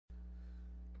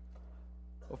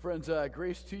Well, friends,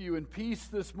 grace to you and peace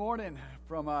this morning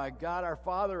from God our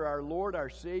Father, our Lord, our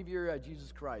Savior,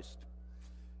 Jesus Christ.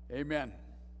 Amen.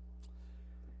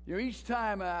 You know, each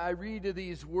time I read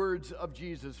these words of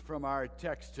Jesus from our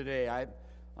text today,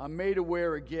 I'm made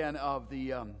aware again of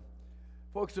the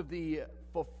folks of the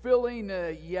fulfilling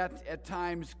yet at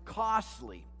times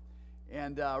costly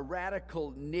and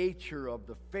radical nature of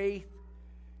the faith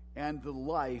and the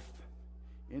life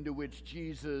into which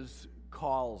Jesus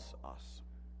calls us.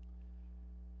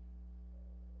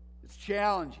 It's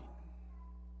challenging,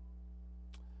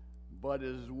 but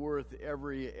it is worth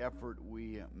every effort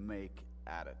we make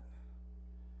at it.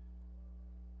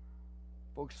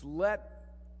 Folks, let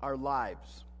our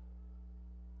lives,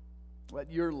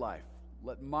 let your life,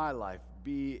 let my life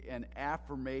be an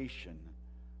affirmation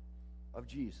of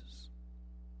Jesus.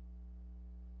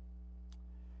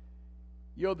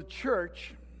 You know, the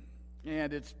church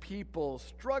and its people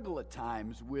struggle at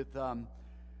times with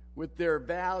their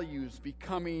values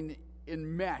becoming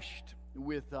enmeshed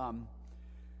with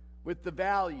the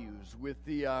values, with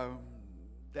the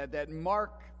that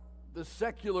mark the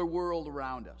secular world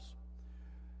around us,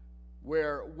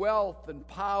 where wealth and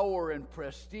power and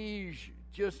prestige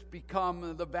just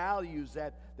become the values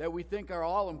that we think are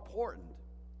all important.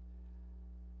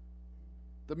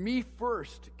 The me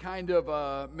first kind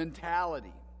of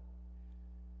mentality.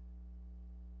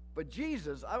 But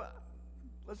Jesus,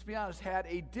 let's be honest, had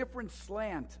a different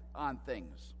slant on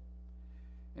things.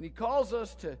 And he calls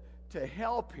us to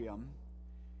help him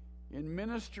in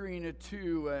ministering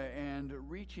to and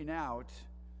reaching out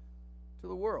to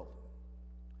the world.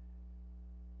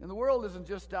 And the world isn't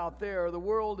just out there. The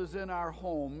world is in our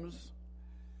homes.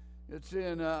 It's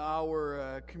in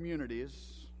our communities.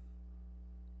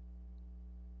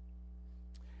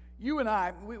 You and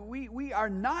I, we are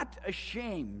not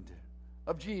ashamed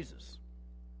of Jesus.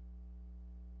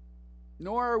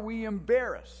 Nor are we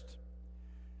embarrassed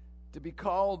to be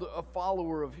called a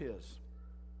follower of his.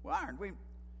 Well, aren't we?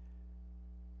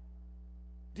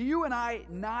 Do you and I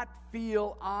not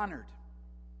feel honored?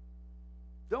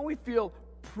 Don't we feel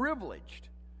privileged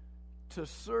to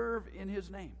serve in his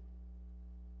name?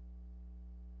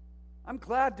 I'm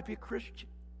glad to be a Christian.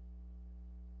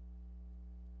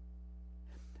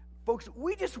 Folks,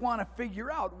 we just want to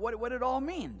figure out what it all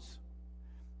means.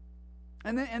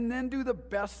 And then do the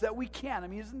best that we can. I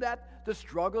mean, isn't that the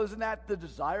struggle? Isn't that the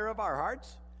desire of our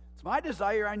hearts? It's my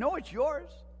desire. I know it's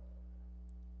yours.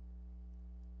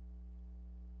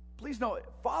 Please know,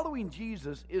 following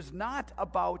Jesus is not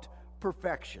about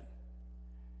perfection.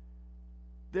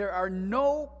 There are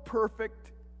no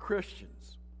perfect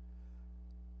Christians.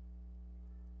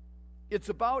 It's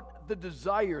about the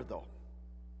desire, though.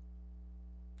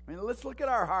 I mean, let's look at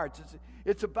our hearts.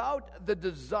 It's about the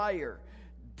desire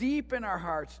deep in our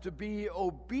hearts to be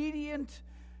obedient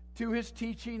to his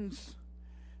teachings,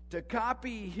 to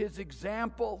copy his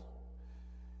example,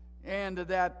 and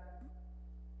that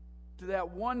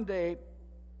one day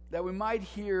that we might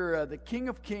hear the King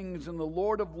of Kings and the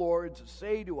Lord of Lords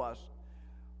say to us,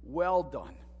 "Well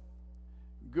done,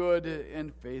 good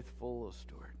and faithful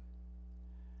steward."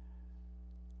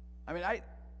 I mean,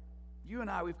 you and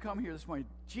I, we've come here this morning.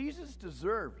 Jesus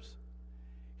deserves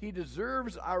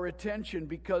our attention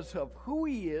because of who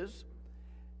he is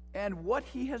and what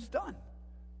he has done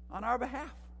on our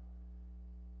behalf.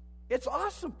 It's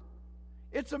awesome.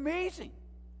 It's amazing.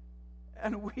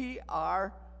 And we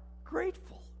are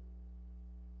grateful.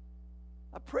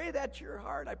 I pray that's your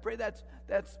heart. I pray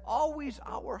that's always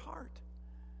our heart.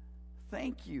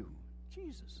 Thank you,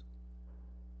 Jesus.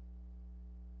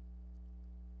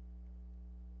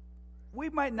 We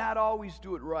might not always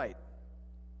do it right.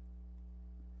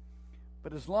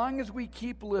 But as long as we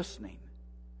keep listening,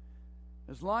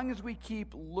 as long as we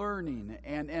keep learning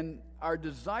and are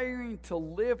desiring to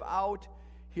live out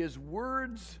his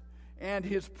words and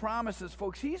his promises,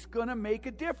 folks, he's going to make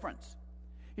a difference.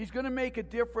 He's going to make a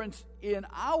difference in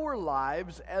our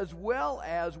lives as well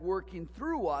as working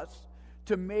through us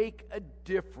to make a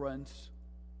difference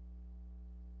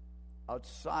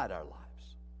outside our lives.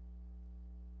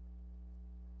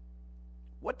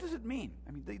 What does it mean?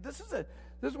 I mean, this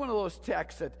is one of those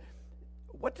texts that,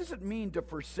 what does it mean to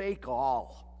forsake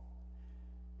all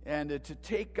and to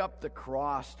take up the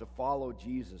cross to follow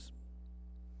Jesus?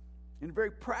 In a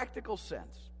very practical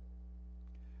sense,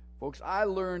 folks, I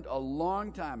learned a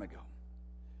long time ago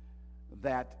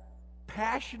that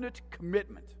passionate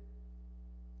commitment,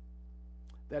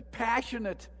 that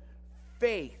passionate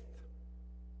faith,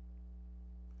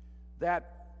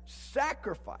 that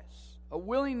sacrifice a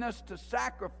willingness to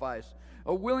sacrifice,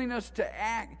 a willingness to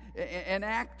act, an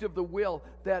act of the will,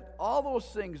 that all those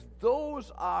things,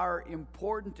 those are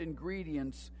important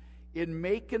ingredients in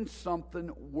making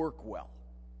something work well.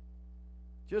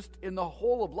 Just in the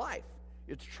whole of life,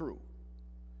 it's true.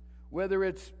 Whether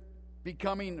it's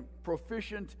becoming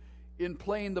proficient in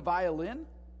playing the violin,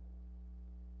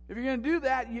 if you're going to do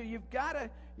that, you've got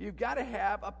to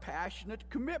have a passionate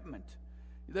commitment.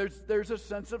 There's a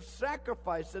sense of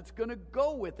sacrifice that's going to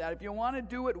go with that. If you want to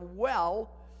do it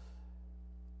well,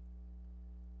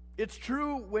 it's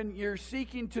true when you're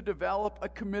seeking to develop a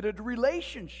committed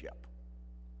relationship.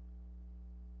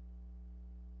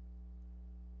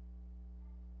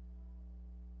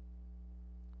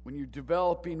 When you're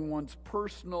developing one's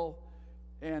personal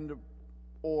and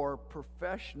or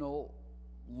professional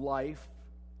life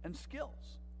and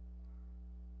skills.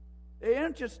 They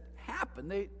don't just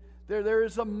happen. There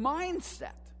is a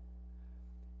mindset.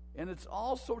 And it's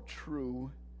also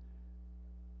true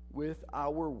with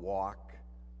our walk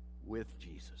with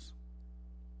Jesus.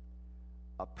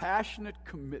 A passionate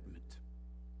commitment,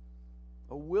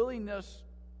 a willingness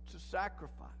to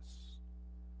sacrifice,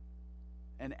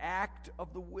 an act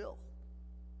of the will.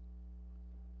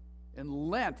 And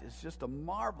Lent is just a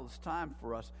marvelous time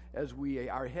for us as we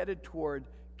are headed toward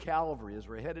Calvary, as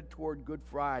we're headed toward Good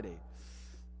Friday.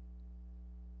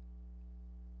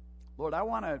 Lord, I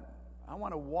want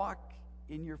to walk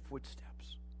in your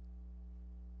footsteps.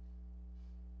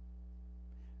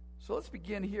 So let's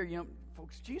begin here. You know,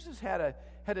 folks, Jesus had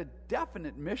a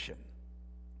definite mission.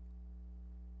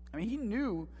 I mean, he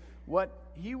knew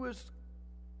what he was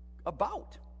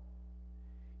about.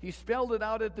 He spelled it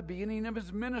out at the beginning of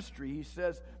his ministry. He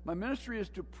says, my ministry is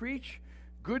to preach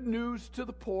good news to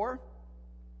the poor,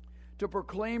 to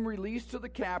proclaim release to the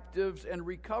captives and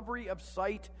recovery of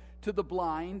sight to the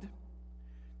blind,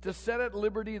 to set at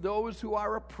liberty those who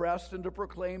are oppressed, and to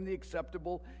proclaim the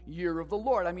acceptable year of the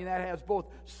Lord. I mean, that has both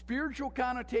spiritual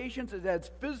connotations, it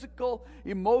has physical,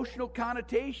 emotional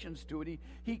connotations to it.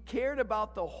 He cared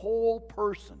about the whole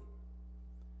person.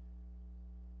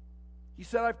 He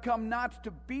said, I've come not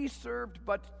to be served,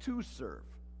 but to serve.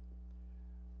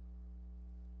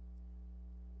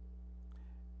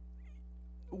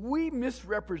 We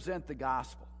misrepresent the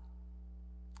gospel.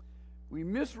 We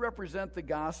misrepresent the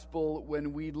gospel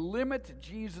when we limit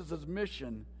Jesus'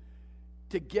 mission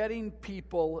to getting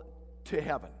people to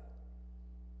heaven.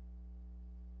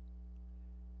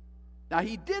 Now,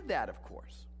 he did that, of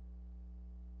course.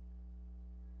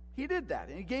 He did that,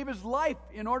 and he gave his life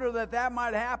in order that that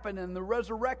might happen, and the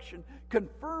resurrection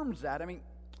confirms that. I mean,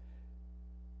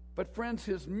 but friends,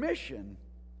 his mission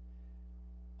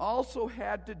also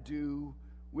had to do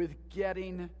with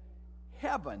getting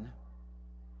heaven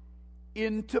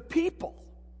into people.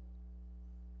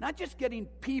 Not just getting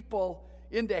people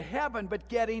into heaven, but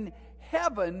getting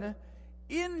heaven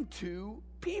into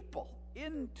people,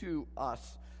 into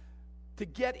us. To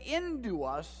get into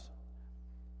us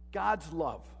God's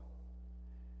love.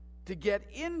 To get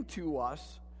into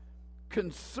us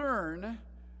concern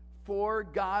for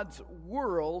God's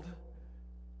world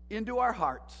into our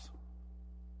hearts.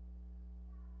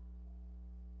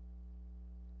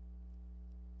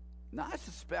 Now, I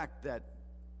suspect that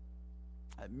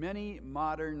many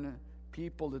modern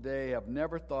people today have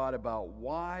never thought about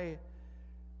why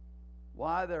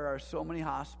there are so many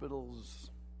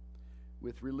hospitals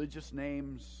with religious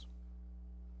names,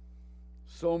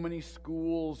 so many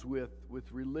schools with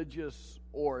religious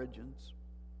origins.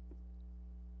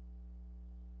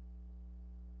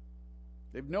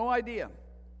 They have no idea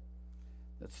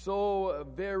that so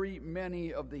very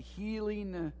many of the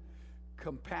healing,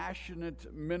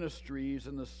 compassionate ministries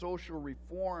and the social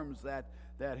reforms that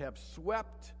have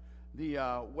swept the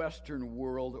Western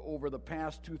world over the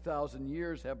past 2,000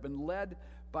 years have been led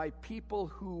by people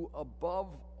who, above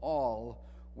all,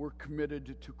 were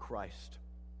committed to Christ.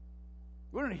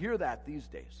 We don't hear that these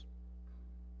days.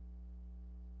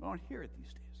 We don't hear it these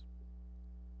days.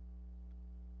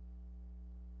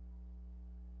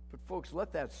 But folks,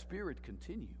 let that spirit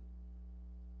continue.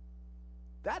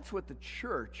 That's what the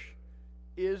church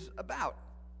is about.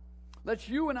 Let's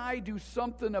you and I do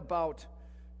something about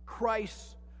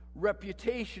Christ's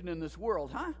reputation in this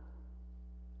world, huh?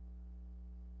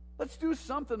 Let's do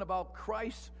something about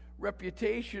Christ's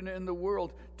reputation in the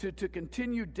world to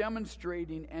continue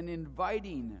demonstrating and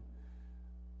inviting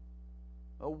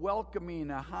a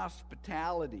welcoming, a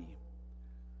hospitality,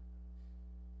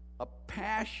 a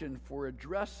passion for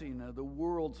addressing the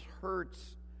world's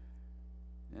hurts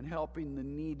and helping the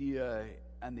needy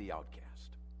and the outcast.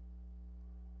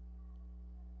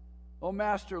 Oh,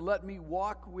 Master, let me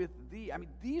walk with thee. I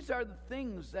mean, these are the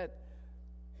things that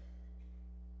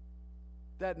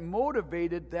that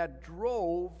motivated, that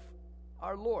drove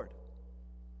our Lord.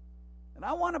 And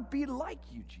I want to be like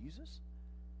you, Jesus.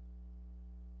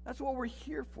 That's what we're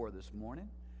here for this morning.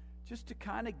 Just to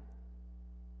kind of,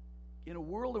 in a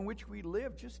world in which we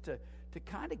live, just to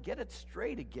kind of get it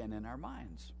straight again in our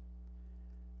minds.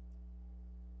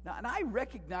 Now, and I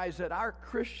recognize that our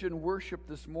Christian worship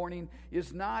this morning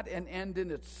is not an end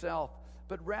in itself,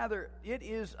 but rather it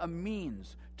is a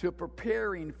means to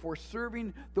preparing for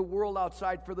serving the world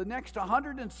outside for the next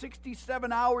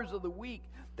 167 hours of the week.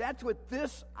 That's what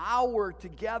this hour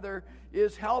together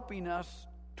is helping us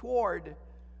toward,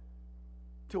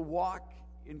 to walk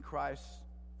in Christ's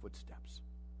footsteps.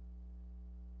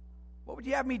 What would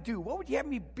you have me do? What would you have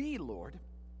me be, Lord?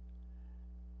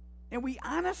 And we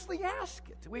honestly ask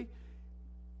it.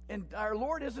 And our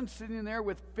Lord isn't sitting there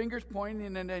with fingers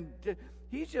pointing, and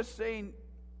He's just saying,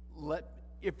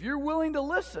 if you're willing to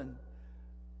listen,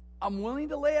 I'm willing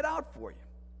to lay it out for you.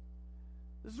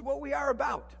 This is what we are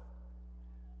about.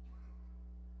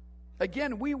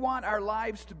 Again, we want our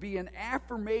lives to be an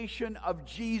affirmation of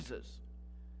Jesus.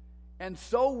 And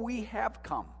so we have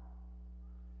come.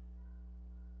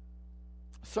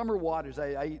 Summer Waters,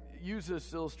 I used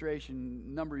this illustration a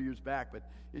number of years back, but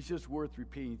it's just worth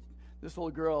repeating. This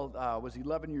little girl was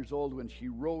 11 years old when she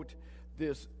wrote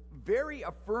this very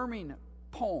affirming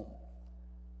poem.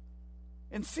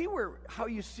 And see how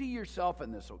you see yourself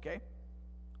in this, okay?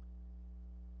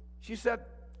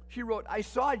 She wrote, I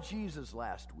saw Jesus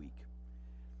last week.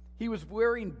 He was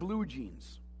wearing blue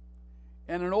jeans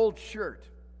and an old shirt.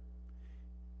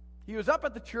 He was up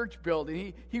at the church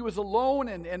building. He was alone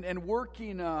and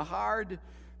working hard.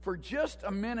 For just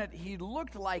a minute, he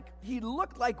looked like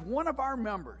one of our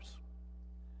members.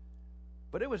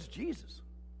 But it was Jesus.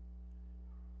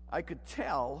 I could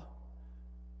tell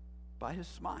by his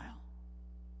smile.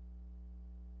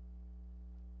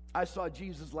 I saw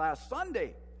Jesus last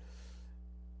Sunday.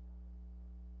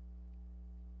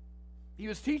 He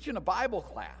was teaching a Bible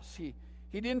class. He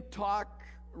didn't talk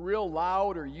real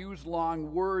loud or use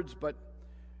long words, but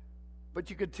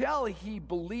you could tell he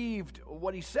believed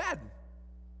what he said.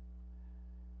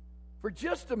 For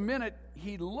just a minute,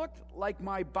 he looked like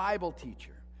my Bible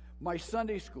teacher, my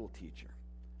Sunday school teacher.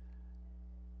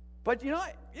 But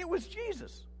it was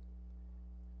Jesus.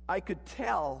 I could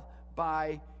tell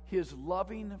by his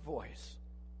loving voice.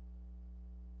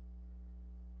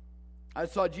 I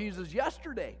saw Jesus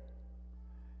yesterday.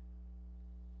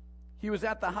 He was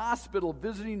at the hospital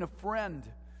visiting a friend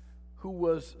who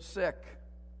was sick.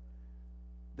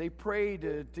 They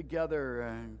prayed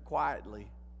together quietly.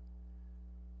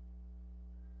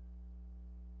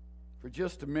 For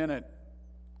just a minute,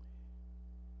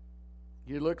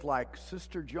 he looked like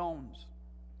Sister Jones.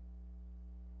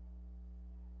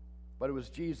 But it was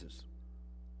Jesus.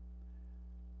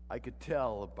 I could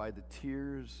tell by the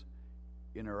tears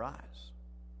in her eyes.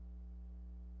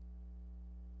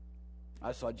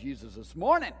 I saw Jesus this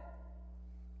morning.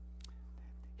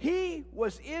 He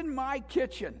was in my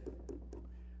kitchen,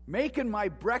 making my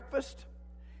breakfast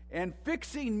and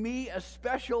fixing me a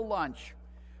special lunch.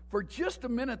 For just a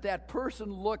minute, that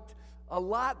person looked a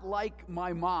lot like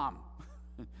my mom.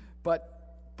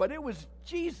 but it was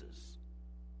Jesus.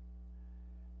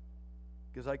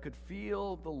 Because I could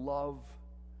feel the love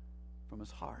from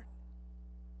his heart.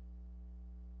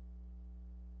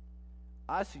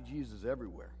 I see Jesus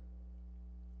everywhere.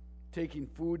 Taking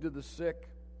food to the sick,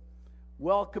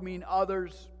 welcoming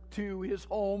others to his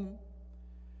home,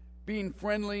 being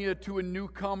friendly to a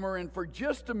newcomer, and for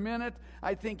just a minute,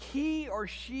 I think he or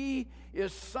she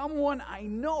is someone I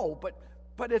know,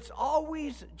 but it's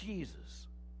always Jesus.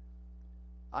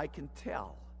 I can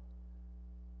tell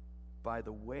by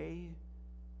the way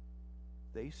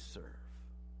they serve.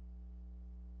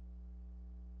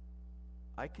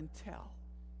 I can tell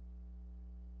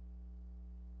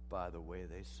by the way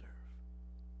they serve.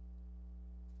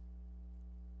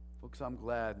 Folks, I'm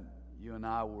glad you and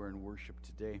I were in worship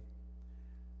today.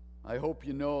 I hope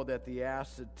you know that the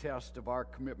acid test of our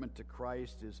commitment to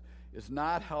Christ is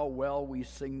not how well we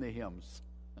sing the hymns.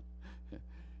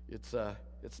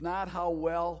 It's not how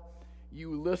well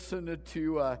you listen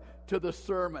to the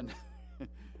sermon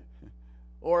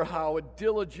or how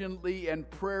diligently and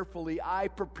prayerfully I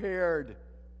prepared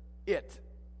it.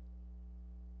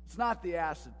 It's not the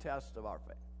acid test of our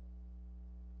faith,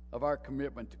 of our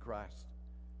commitment to Christ.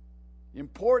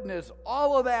 Important as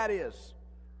all of that is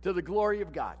to the glory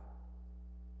of God.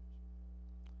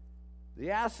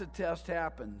 The acid test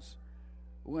happens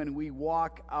when we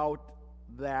walk out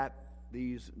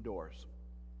these doors.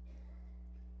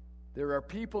 There are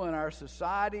people in our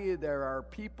society, there are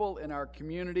people in our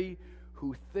community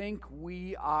who think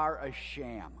we are a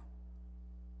sham.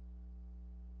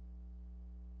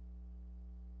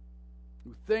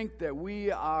 Who think that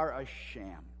we are a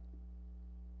sham.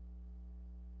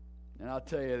 And I'll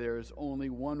tell you, there is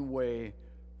only one way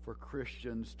for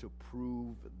Christians to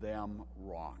prove them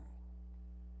wrong.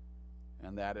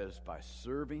 And that is by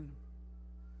serving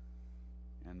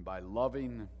and by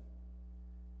loving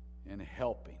and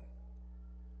helping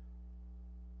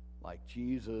like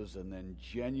Jesus, and then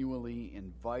genuinely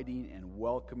inviting and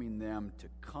welcoming them to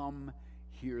come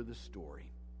hear the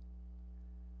story,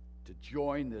 to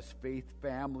join this faith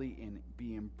family and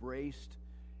be embraced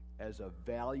as a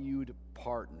valued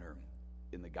partner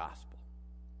in the gospel.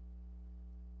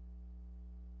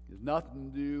 It has nothing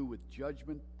to do with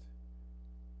judgment.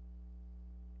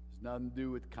 It has nothing to do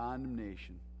with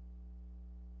condemnation.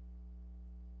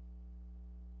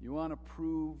 You want to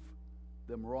prove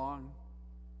them wrong?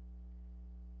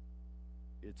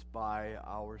 It's by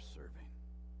our serving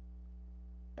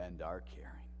and our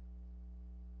caring.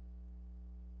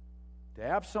 To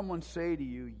have someone say to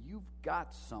you, "You've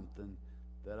got something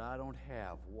that I don't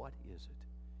have. What is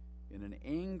it?" In an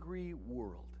angry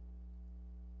world.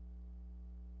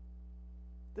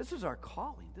 This is our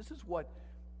calling. This is what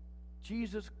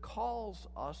Jesus calls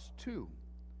us to.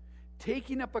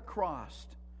 Taking up a cross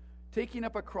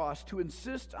to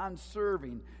insist on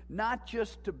serving, not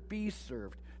just to be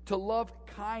served, to love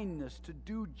kindness, to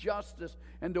do justice,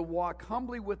 and to walk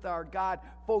humbly with our God.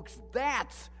 Folks,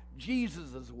 that's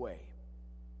Jesus' way.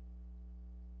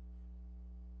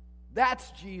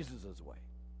 That's Jesus' way.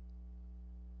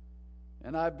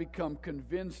 And I've become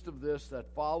convinced of this, that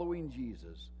following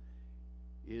Jesus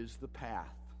is the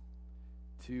path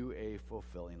to a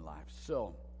fulfilling life.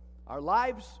 So, our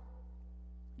lives,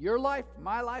 your life,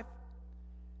 my life,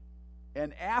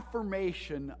 an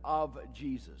affirmation of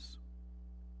Jesus.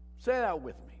 Say that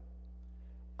with me.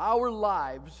 Our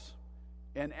lives,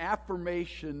 an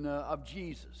affirmation of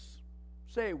Jesus.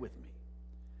 Say it with me.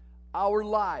 Our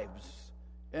lives,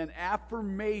 an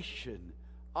affirmation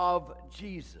of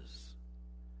Jesus.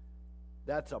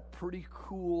 That's a pretty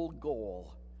cool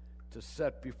goal to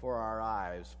set before our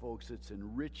eyes, folks. It's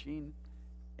enriching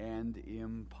and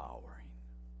empowering.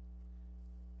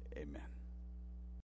 Amen.